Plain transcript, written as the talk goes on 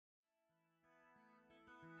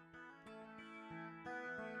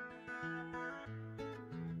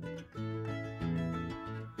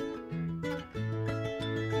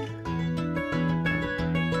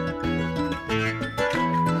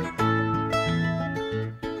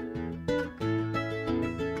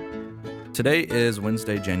Today is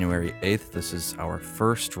Wednesday, January 8th. This is our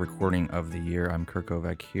first recording of the year. I'm Kirk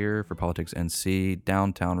Ovek here for Politics NC,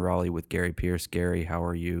 downtown Raleigh with Gary Pierce. Gary, how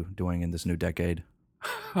are you doing in this new decade?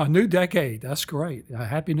 A new decade. That's great.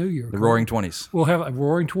 Happy New Year. The Roaring 20s. We'll have a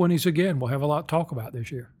Roaring 20s again. We'll have a lot to talk about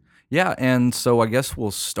this year. Yeah, and so I guess we'll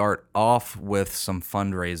start off with some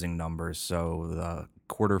fundraising numbers. So the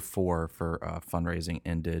quarter four for fundraising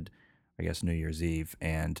ended, I guess, New Year's Eve,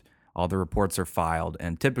 and all the reports are filed.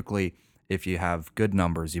 And typically, if you have good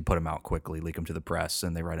numbers, you put them out quickly, leak them to the press,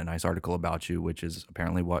 and they write a nice article about you, which is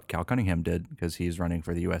apparently what Cal Cunningham did because he's running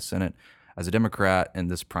for the U.S. Senate as a Democrat in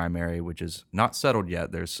this primary, which is not settled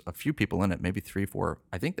yet. There's a few people in it, maybe 3, 4.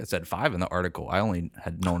 I think that said 5 in the article. I only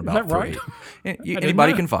had known about 3. Right?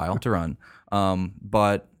 Anybody can file to run.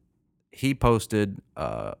 But he posted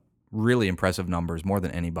really impressive numbers, more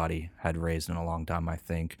than anybody had raised in a long time, I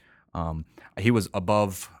think. He was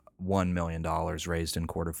above $1 million raised in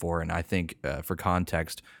quarter four. And I think for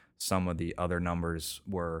context, some of the other numbers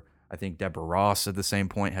were, I think Deborah Ross at the same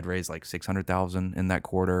point had raised like $600,000 in that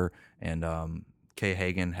quarter. And Kay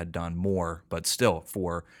Hagan had done more, but still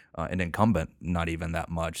for an incumbent, not even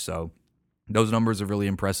that much. So those numbers are really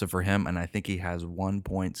impressive for him. And I think he has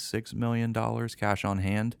 $1.6 million cash on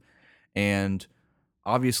hand. And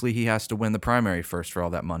obviously, he has to win the primary first for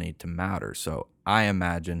all that money to matter. So I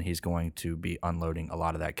imagine he's going to be unloading a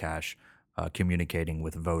lot of that cash, communicating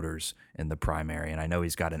with voters in the primary. And I know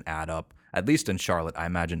he's got an ad up, at least in Charlotte, I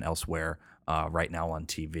imagine elsewhere right now on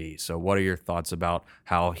TV. So what are your thoughts about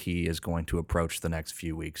how he is going to approach the next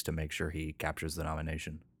few weeks to make sure he captures the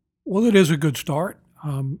nomination? Well, it is a good start.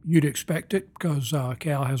 You'd expect it because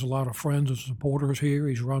Cal has a lot of friends and supporters here.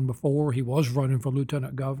 He's run before. He was running for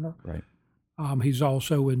lieutenant governor. Right. He's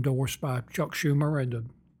also endorsed by Chuck Schumer and the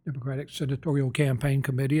Democratic Senatorial Campaign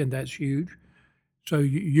Committee, and that's huge. So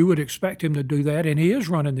you would expect him to do that, and he is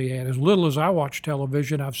running the ad. As little as I watch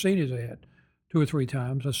television, I've seen his ad 2 or 3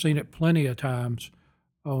 times. I've seen it plenty of times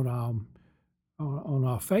on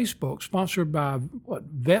Facebook, sponsored by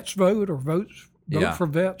Vets Vote or Vote for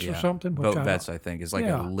Vets or something. Vote Vets, I think, is like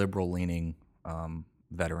a liberal-leaning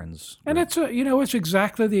veterans. And it's it's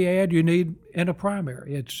exactly the ad you need in a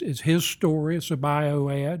primary. It's his story. It's a bio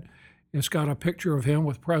ad. It's got a picture of him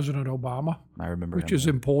with President Obama. I remember, which is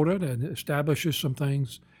important and establishes some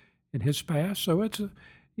things in his past. So it's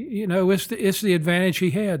the advantage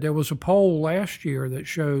he had. There was a poll last year that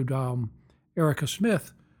showed Erica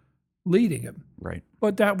Smith leading him. Right.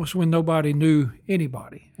 But that was when nobody knew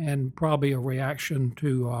anybody, and probably a reaction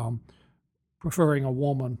to preferring a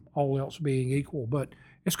woman, all else being equal. But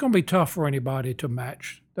it's going to be tough for anybody to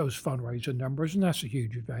match those fundraising numbers, and that's a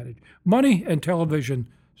huge advantage. Money and television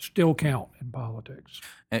still count in politics.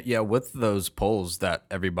 And yeah, with those polls that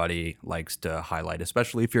everybody likes to highlight,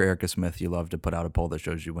 especially if you're Erica Smith, you love to put out a poll that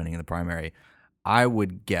shows you winning in the primary. I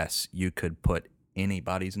would guess you could put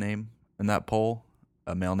anybody's name in that poll,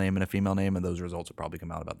 a male name and a female name, and those results would probably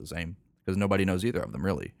come out about the same. Because nobody knows either of them,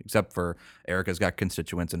 really, except for Erica's got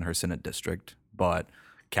constituents in her Senate district, but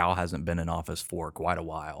Cal hasn't been in office for quite a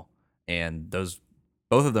while. And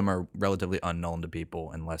both of them are relatively unknown to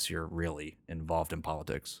people unless you're really involved in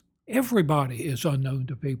politics. Everybody is unknown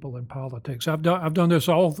to people in politics. I've done this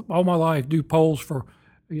all my life, do polls for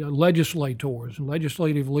legislators and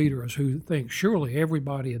legislative leaders who think surely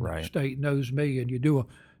everybody in the state knows me, and you do a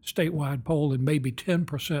statewide poll and maybe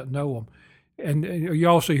 10% know them. And you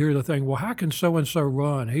also hear the thing, well, how can so-and-so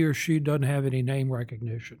run? He or she doesn't have any name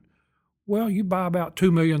recognition. Well, you buy about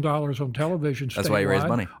 $2 million on television statewide. That's why you raise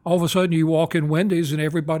money. All of a sudden you walk in Wendy's and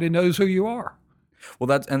everybody knows who you are. Well,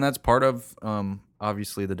 that's part of,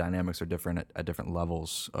 obviously the dynamics are different at different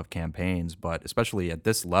levels of campaigns, but especially at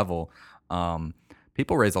this level,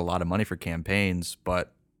 people raise a lot of money for campaigns,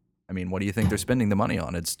 but I mean, what do you think they're spending the money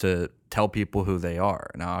on? It's to tell people who they are.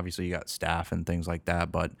 Now, obviously, you got staff and things like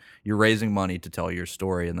that, but you're raising money to tell your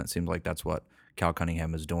story, and that seems like that's what Cal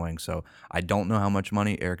Cunningham is doing. So I don't know how much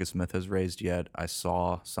money Erica Smith has raised yet. I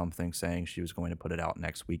saw something saying she was going to put it out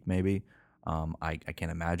next week, maybe. I can't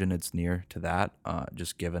imagine it's near to that,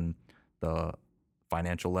 just given the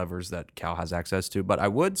financial levers that Cal has access to. But I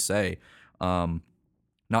would say,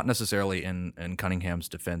 not necessarily in Cunningham's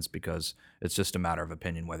defense, because it's just a matter of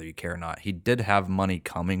opinion whether you care or not. He did have money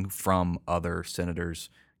coming from other senators'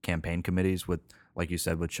 campaign committees with, like you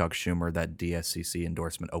said, with Chuck Schumer. That DSCC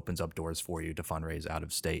endorsement opens up doors for you to fundraise out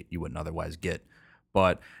of state you wouldn't otherwise get.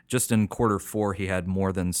 But just in quarter four, he had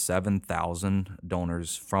more than 7,000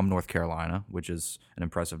 donors from North Carolina, which is an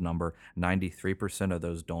impressive number. 93% of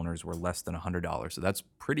those donors were less than $100. So that's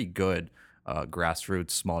pretty good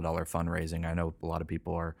grassroots, small dollar fundraising. I know a lot of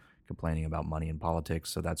people are complaining about money in politics.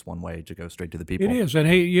 So that's one way to go straight to the It people, is, and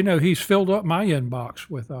he's filled up my inbox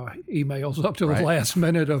with emails up to the right? last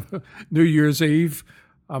minute of New Year's Eve.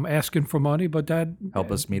 I'm asking for money, but Help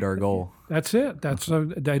us meet our goal. that's it.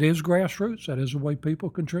 That is grassroots. That is the way people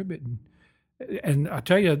contribute. And I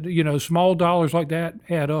tell you, small dollars like that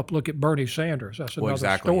add up. Look at Bernie Sanders. That's Well, another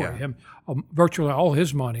exactly, story. yeah. Him, virtually all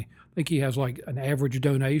his money. I think he has like an average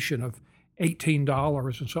donation of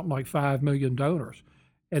 $18 and something like 5 million donors.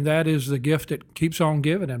 And that is the gift that keeps on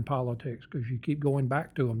giving in politics because you keep going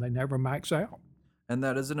back to them. They never max out. And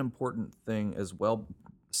that is an important thing as well.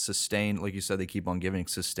 Sustained, like you said, they keep on giving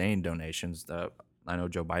sustained donations. I know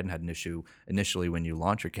Joe Biden had an issue initially when you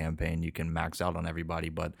launch a campaign, you can max out on everybody,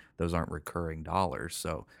 but those aren't recurring dollars.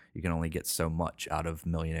 So you can only get so much out of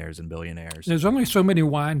millionaires and billionaires. There's only so many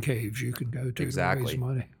wine caves you can go to Exactly. raise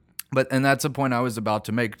money. And that's a point I was about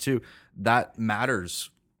to make too. That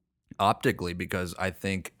matters optically because I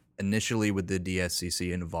think initially with the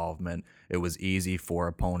DSCC involvement, it was easy for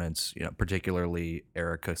opponents, particularly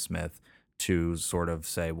Erica Smith, to sort of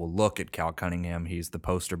say, well, look at Cal Cunningham. He's the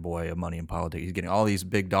poster boy of money in politics. He's getting all these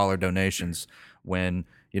big dollar donations when,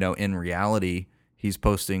 in reality, he's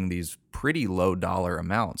posting these pretty low dollar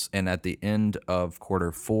amounts. And at the end of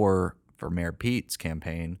quarter 4 for Mayor Pete's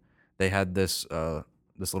campaign, they had this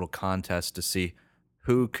little contest to see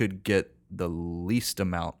who could get the least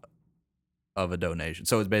amount of a donation.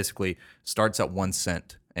 So it basically starts at 1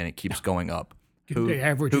 cent and it keeps going up. Who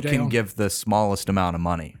can give the smallest amount of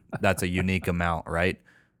money? That's a unique amount, right?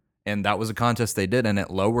 And that was a contest they did, and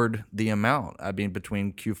it lowered the amount. I mean,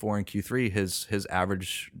 between Q4 and Q3, his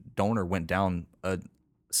average donor went down a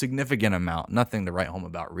significant amount. Nothing to write home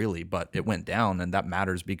about, really, but it went down, and that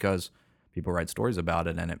matters because people write stories about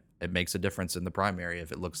it, and it makes a difference in the primary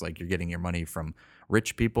if it looks like you're getting your money from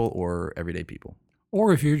rich people or everyday people.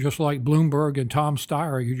 Or if you're just like Bloomberg and Tom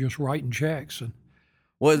Steyer, you're just writing checks. And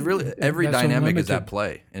well, it's really every that's dynamic is unlimited. at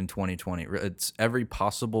play in 2020. It's every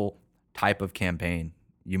possible type of campaign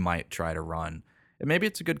you might try to run. And maybe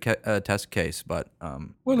it's a good test case, but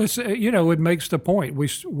well, it's it makes the point.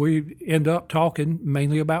 We end up talking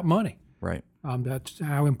mainly about money. right. That's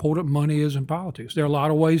how important money is in politics. There are a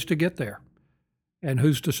lot of ways to get there, and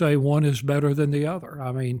who's to say one is better than the other?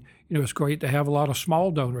 I mean, it's great to have a lot of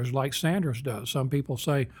small donors like Sanders does. Some people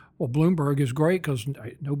say, well, Bloomberg is great because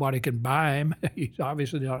nobody can buy him. He's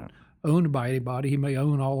obviously not owned by anybody. He may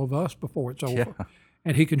own all of us before it's over. Yeah.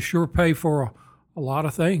 And he can sure pay for a lot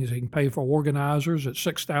of things. He can pay for organizers at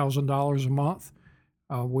 $6,000 a month.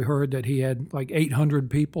 We heard that he had like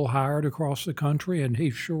 800 people hired across the country, and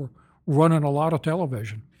he's sure running a lot of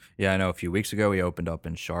television. Yeah, I know a few weeks ago he opened up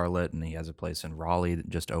in Charlotte, and he has a place in Raleigh that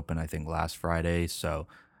just opened, I think, last Friday. So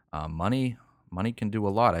money can do a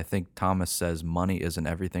lot. I think Thomas says money isn't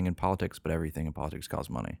everything in politics, but everything in politics costs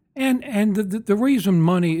money. And the reason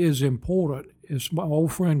money is important is my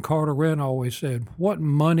old friend Carter Wren always said, what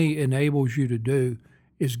money enables you to do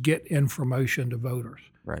is get information to voters.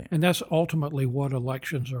 Right. And that's ultimately what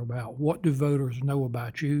elections are about. What do voters know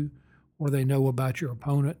about you? What do they know about your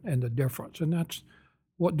opponent and the difference? And that's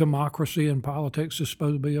what democracy and politics is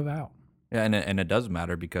supposed to be about. Yeah, and it does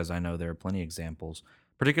matter because I know there are plenty of examples,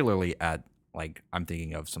 particularly at, like, I'm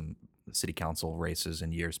thinking of some city council races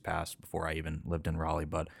in years past before I even lived in Raleigh,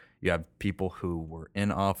 but you have people who were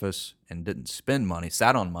in office and didn't spend money,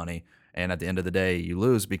 sat on money, and at the end of the day, you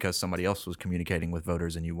lose because somebody else was communicating with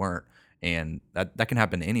voters and you weren't. And that can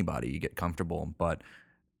happen to anybody. You get comfortable, but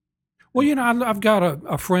well, I've got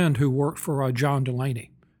a friend who worked for John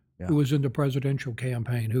Delaney, Yeah. who was in the presidential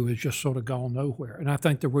campaign, who has just sort of gone nowhere. And I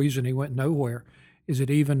think the reason he went nowhere is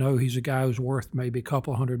that even though he's a guy who's worth maybe a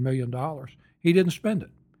couple $100 million, he didn't spend it.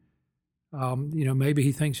 Maybe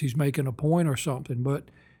he thinks he's making a point or something,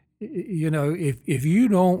 but if you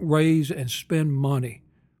don't raise and spend money,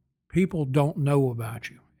 people don't know about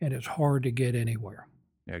you, and it's hard to get anywhere.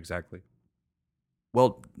 Yeah, exactly.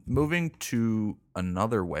 Well, moving to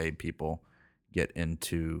another way people get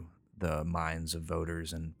into the minds of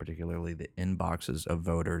voters and particularly the inboxes of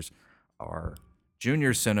voters are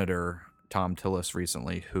junior Senator Thom Tillis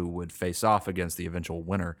recently, who would face off against the eventual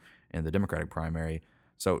winner in the Democratic primary.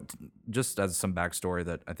 So just as some backstory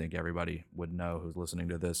that I think everybody would know who's listening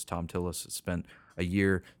to this, Thom Tillis has spent a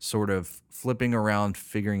year sort of flipping around,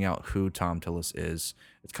 figuring out who Thom Tillis is.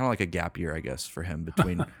 It's kind of like a gap year, I guess, for him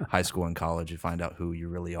between high school and college. You find out who you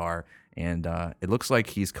really are. And it looks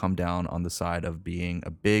like he's come down on the side of being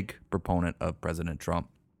a big proponent of President Trump.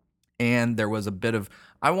 And there was a bit of,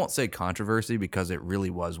 I won't say controversy because it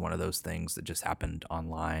really was one of those things that just happened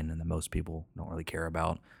online and that most people don't really care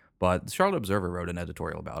about. But the Charlotte Observer wrote an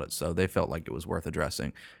editorial about it, so they felt like it was worth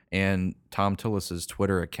addressing. And Tom Tillis's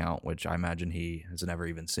Twitter account, which I imagine he has never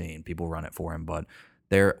even seen, people run it for him, but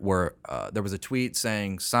there was a tweet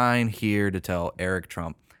saying, "Sign here to tell Eric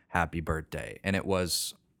Trump happy birthday," and it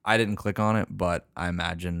was. I didn't click on it, but I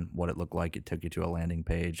imagine what it looked like. It took you to a landing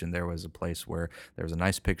page, and there was a place where there was a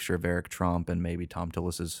nice picture of Eric Trump, and maybe Tom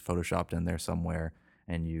Tillis is photoshopped in there somewhere.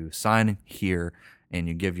 And you sign here, and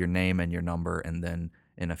you give your name and your number, and then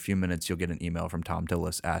in a few minutes you'll get an email from Tom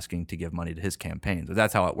Tillis asking to give money to his campaign. So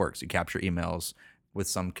that's how it works. You capture emails with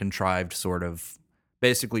some contrived sort of.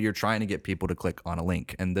 Basically, you're trying to get people to click on a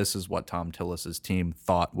link, and this is what Tom Tillis's team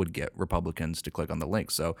thought would get Republicans to click on the link.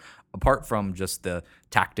 So apart from just the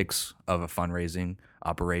tactics of a fundraising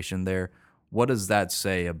operation there, what does that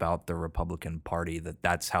say about the Republican Party that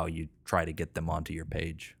that's how you try to get them onto your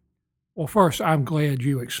page? Well, first, I'm glad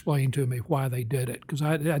you explained to me why they did it, because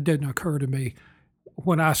that didn't occur to me.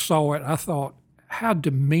 When I saw it, I thought, how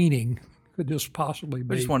demeaning could this possibly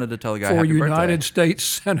be? I just wanted to tell the guy for a happy United birthday. States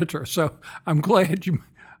senator. So I'm glad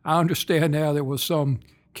I understand now there was some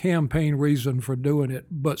campaign reason for doing it,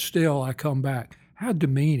 but still I come back. How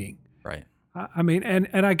demeaning. Right. I mean,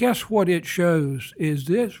 and I guess what it shows is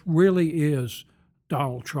this really is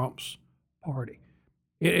Donald Trump's party.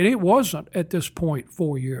 And it wasn't at this point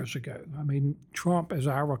 4 years ago. I mean, Trump, as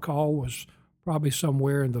I recall, was probably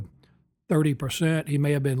somewhere in the 30%. He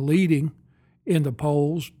may have been leading in the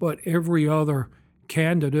polls, but every other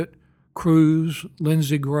candidate, Cruz,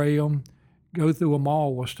 Lindsey Graham, go through them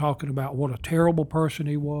all, was talking about what a terrible person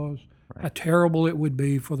he was, how terrible it would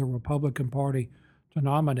be for the Republican Party to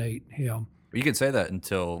nominate him. You can say that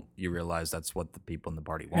until you realize that's what the people in the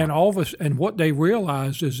party want. And all of us, and what they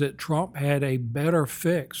realized is that Trump had a better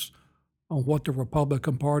fix on what the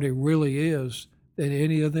Republican Party really is than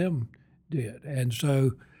any of them did. And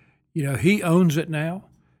so, he owns it now.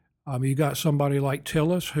 You got somebody like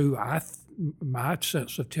Tillis, who my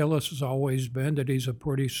sense of Tillis has always been that he's a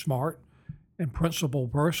pretty smart and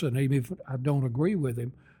principled person, even if I don't agree with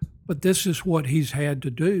him. But this is what he's had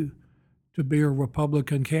to do to be a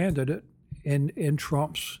Republican candidate in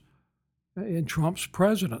Trump's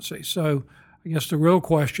presidency. So I guess the real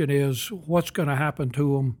question is, what's going to happen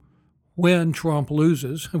to him when Trump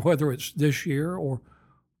loses, whether it's this year or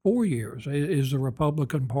 4 years? Is the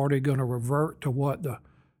Republican Party going to revert to what the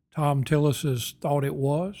Tom Tillis thought it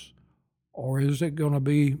was, or is it going to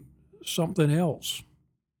be something else?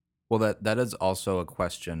 Well, that is also a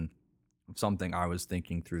question of something I was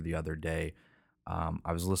thinking through the other day.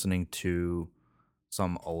 I was listening to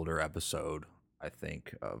some older episode, I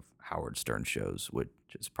think, of Howard Stern shows, which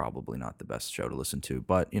is probably not the best show to listen to,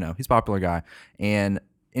 but he's a popular guy. And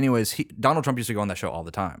anyways, Donald Trump used to go on that show all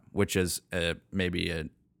the time, which is maybe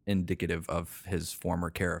indicative of his former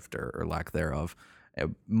character or lack thereof.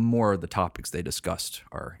 More of the topics they discussed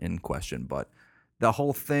are in question, but the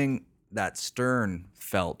whole thing that Stern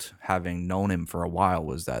felt, having known him for a while,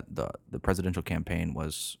 was that the presidential campaign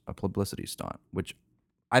was a publicity stunt, which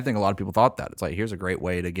I think a lot of people thought that. It's like, here's a great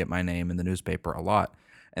way to get my name in the newspaper a lot.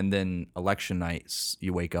 And then election nights,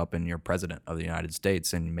 you wake up and you're president of the United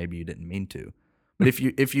States, and maybe you didn't mean to. But if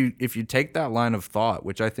you take that line of thought,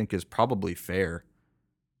 which I think is probably fair,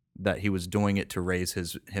 that he was doing it to raise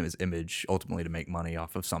his image, ultimately to make money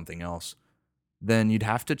off of something else, then you'd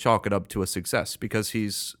have to chalk it up to a success, because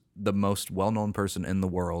he's the most well-known person in the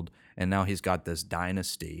world, and now he's got this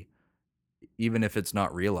dynasty. Even if it's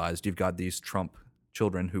not realized, you've got these Trump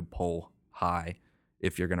children who poll high.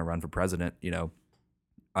 If you're going to run for president,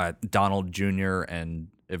 Donald Jr. and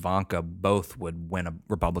Ivanka both would win a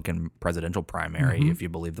Republican presidential primary, if you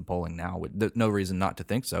believe the polling now. There's no reason not to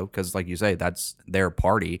think so, because like you say, that's their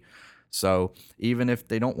party. So even if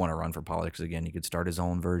they don't want to run for politics again, he could start his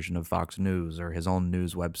own version of Fox News or his own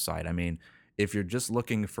news website. I mean, if you're just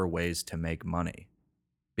looking for ways to make money,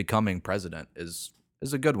 becoming president is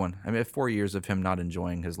a good one. I mean, 4 years of him not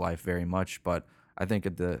enjoying his life very much, but I think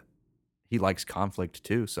he likes conflict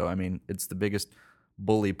too. So, I mean, it's the biggest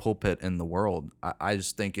bully pulpit in the world. I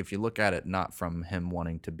just think if you look at it not from him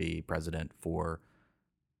wanting to be president for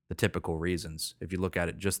the typical reasons, if you look at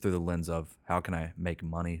it just through the lens of how can I make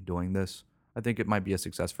money doing this, I think it might be a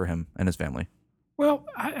success for him and his family. Well,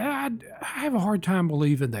 I have a hard time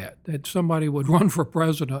believing that somebody would run for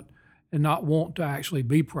president and not want to actually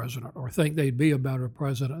be president, or think they'd be a better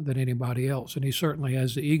president than anybody else. And he certainly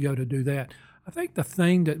has the ego to do that. I think the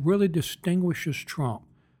thing that really distinguishes Trump,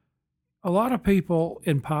 a lot of people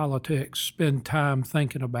in politics spend time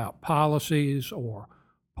thinking about policies or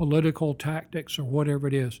political tactics or whatever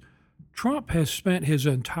it is. Trump has spent his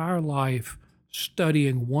entire life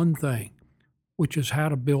studying one thing, which is how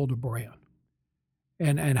to build a brand.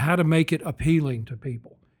 and how to make it appealing to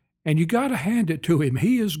people. And you got to hand it to him.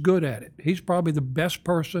 He is good at it. He's probably the best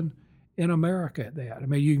person in America at that. I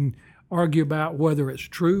mean, you can argue about whether it's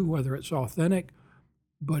true, whether it's authentic,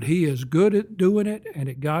 but he is good at doing it, and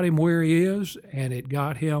it got him where he is, and it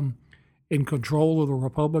got him in control of the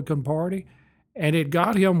Republican Party, and it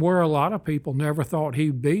got him where a lot of people never thought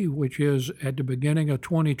he'd be, which is at the beginning of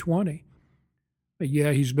 2020. But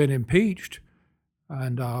yeah, he's been impeached,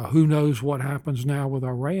 and who knows what happens now with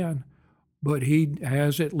Iran, but he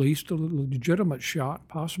has at least a legitimate shot,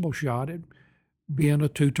 possible shot at being a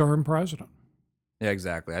two-term president. Yeah,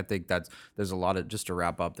 exactly. I think there's a lot of, just to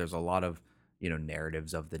wrap up, there's a lot of,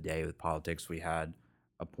 narratives of the day with politics. We had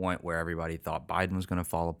a point where everybody thought Biden was going to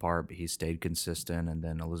fall apart, but he stayed consistent. And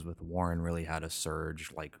then Elizabeth Warren really had a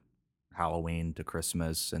surge, like Halloween to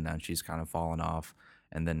Christmas, and then she's kind of fallen off.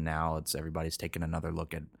 And then now it's everybody's taking another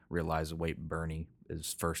look at realize, wait, Bernie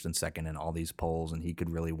is first and second in all these polls, and he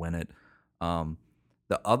could really win it.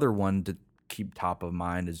 The other one to keep top of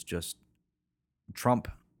mind is just Trump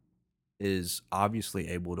is obviously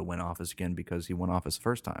able to win office again because he won office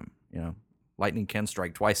first time. Lightning can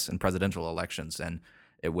strike twice in presidential elections, and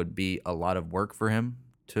it would be a lot of work for him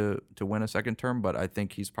to win a second term, but I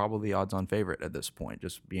think he's probably the odds-on favorite at this point,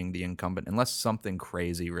 just being the incumbent, unless something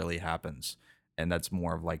crazy really happens, and that's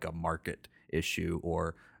more of like a market issue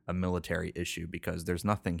or a military issue, because there's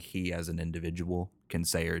nothing he as an individual can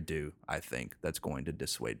say or do, I think, that's going to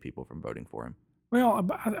dissuade people from voting for him. Well,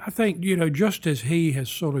 I think, just as he has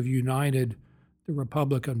sort of united the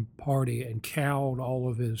Republican Party and cowed all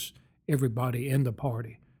of everybody in the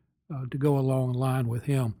party to go along the line with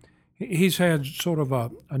him, he's had sort of a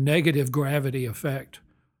negative gravity effect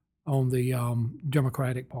on the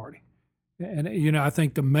Democratic Party. And, I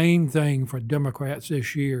think the main thing for Democrats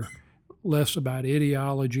this year, less about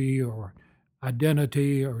ideology or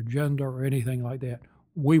identity or gender or anything like that,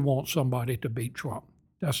 we want somebody to beat Trump.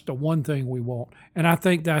 That's the one thing we want. And I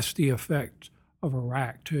think that's the effect of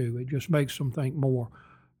Iraq, too. It just makes them think more.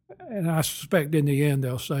 And I suspect in the end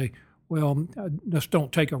they'll say, well, let's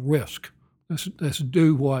don't take a risk. Let's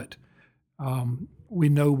do what we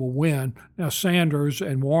know will win. Now, Sanders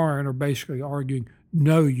and Warren are basically arguing,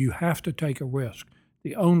 no, you have to take a risk.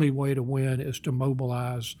 The only way to win is to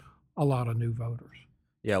mobilize a lot of new voters.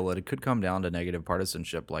 Yeah, well, it could come down to negative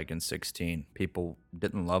partisanship like in 2016. People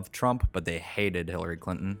didn't love Trump, but they hated Hillary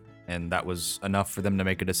Clinton, and that was enough for them to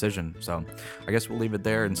make a decision. So I guess we'll leave it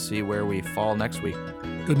there and see where we fall next week.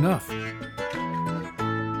 Good enough.